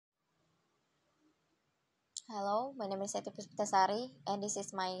Hello, my name is Seti Puspitasari, and this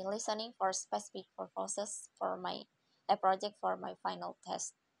is my listening for specific purposes for my a project for my final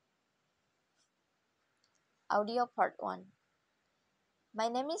test. Audio part 1. My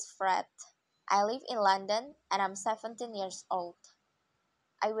name is Fred. I live in London and I'm 17 years old.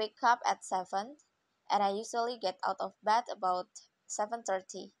 I wake up at 7 and I usually get out of bed about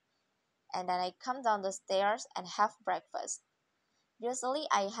 7:30 and then I come down the stairs and have breakfast. Usually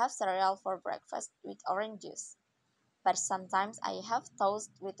I have cereal for breakfast with orange juice, but sometimes I have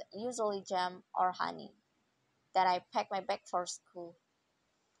toast with usually jam or honey. Then I pack my bag for school.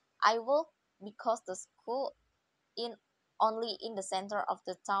 I walk because the school in only in the center of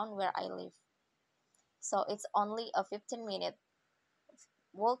the town where I live. So it's only a 15-minute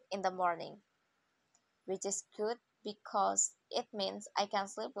walk in the morning, which is good because it means I can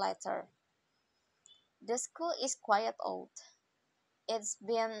sleep later. The school is quite old. It's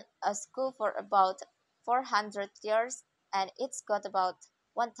been a school for about 400 years and it's got about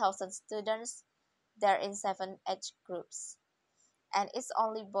 1,000 students there in seven age groups. And it's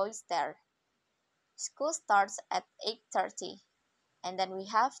only boys there. School starts at 8:30 and then we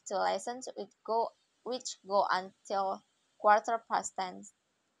have two lessons which go until quarter past 10.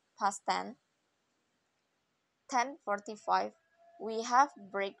 Past 10, 10:45 we have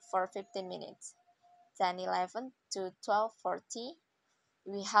break for 15 minutes. Then 11 to 12:40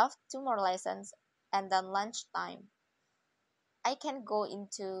 we have two more lessons and then lunchtime. I can go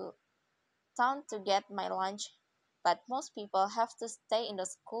into town to get my lunch, but most people have to stay in the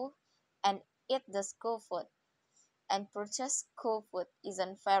school and eat the school food. And purchase school food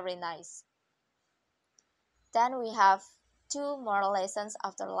isn't very nice. Then we have two more lessons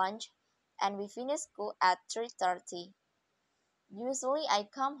after lunch and we finish school at 3:30. Usually I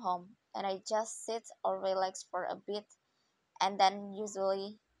come home and I just sit or relax for a bit and then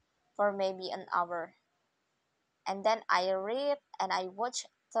usually for maybe an hour. And then I read and I watch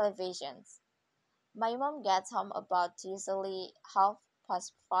television. My mom gets home about usually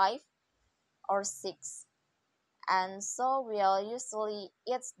 5:30 or 6. And so we'll usually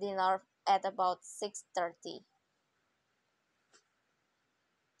eat dinner at about 6:30.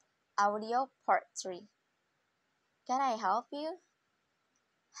 Audio part 3. Can I help you?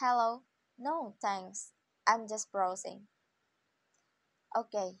 Hello. No, thanks. I'm just browsing.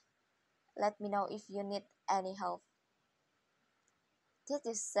 Okay, let me know if you need any help. Did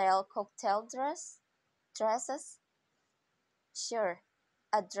you sell dresses? Sure.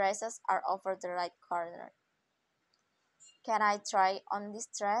 Dresses are over the right corner. Can I try on this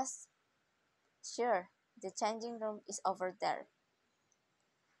dress? Sure. The changing room is over there.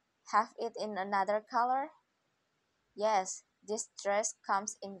 Have it in another color? Yes, this dress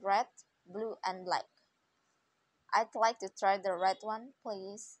comes in red, blue, and black. I'd like to try the red one,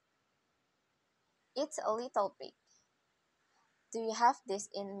 please. It's a little big. Do you have this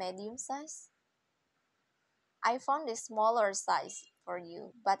in medium size? I found this smaller size for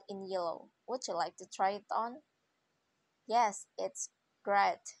you, but in yellow. Would you like to try it on? Yes, it's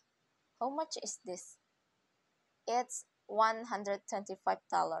great. How much is this? It's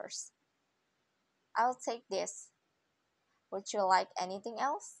 $125. I'll take this. Would you like anything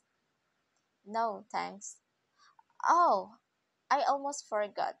else? No, thanks. Oh, I almost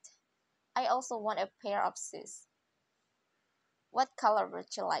forgot. I also want a pair of shoes. What color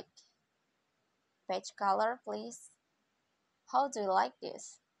would you like? Beige color, please. How do you like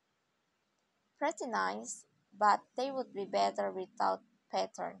this? Pretty nice, but they would be better without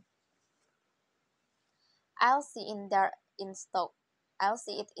pattern. I'll see in there in stock. I'll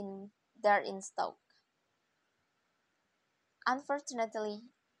see it in there in stock. Unfortunately,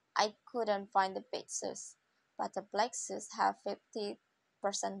 I couldn't find the beige shoes, but the black shoes have 50%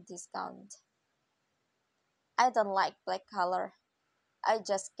 discount. I don't like black color. I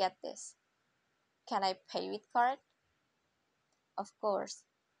just get this. Can I pay with card? Of course.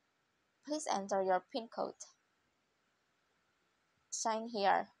 Please enter your PIN code. Sign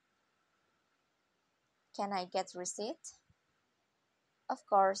here. Can I get receipt? Of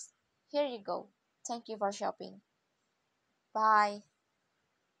course. Here you go. Thank you for shopping. Bye.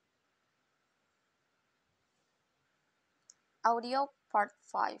 Audio part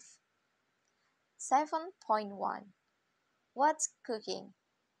 5. 7.1. What's cooking?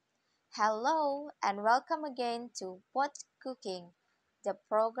 Hello and welcome again to What's Cooking, the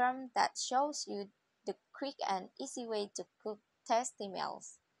program that shows you the quick and easy way to cook tasty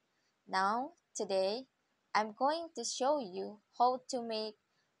meals. Now, today, I'm going to show you how to make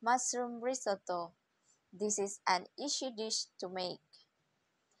mushroom risotto. This is an easy dish to make.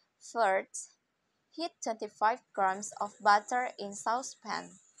 First, heat 25 grams of butter in saucepan.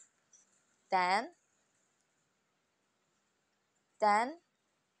 Then, Then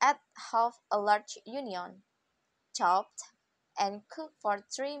add half a large onion, chopped, and cook for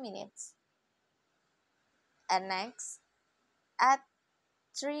 3 minutes. And next, add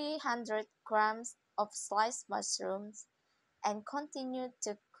 300 grams of sliced mushrooms and continue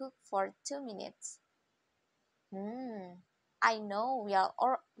to cook for 2 minutes. I know we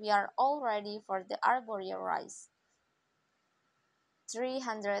are all ready for the arborio rice.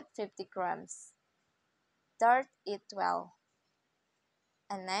 350 grams. Stir it well.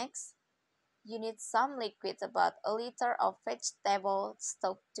 And next, you need some liquid about a liter of vegetable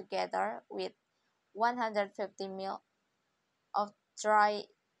stock together with 150 ml of dry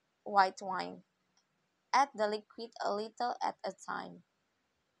white wine. Add the liquid a little at a time.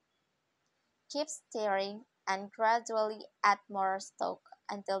 Keep stirring and gradually add more stock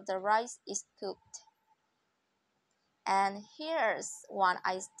until the rice is cooked. And here's one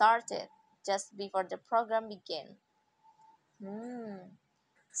I started just before the program began. Mmm,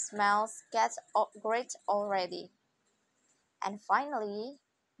 smells gets great already. And finally,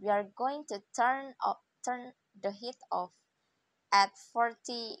 we are going to turn the heat off. Add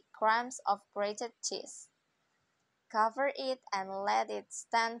 40 grams of grated cheese. Cover it and let it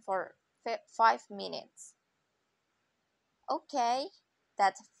stand for 5 minutes. Okay,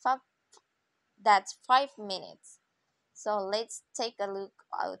 that's, that's 5 minutes. So let's take a look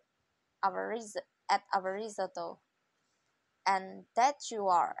at our risotto. And that you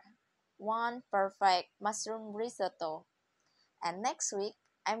are. One perfect mushroom risotto. And next week,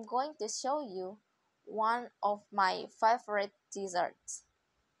 I'm going to show you one of my favorite desserts.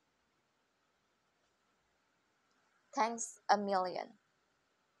 Thanks a million.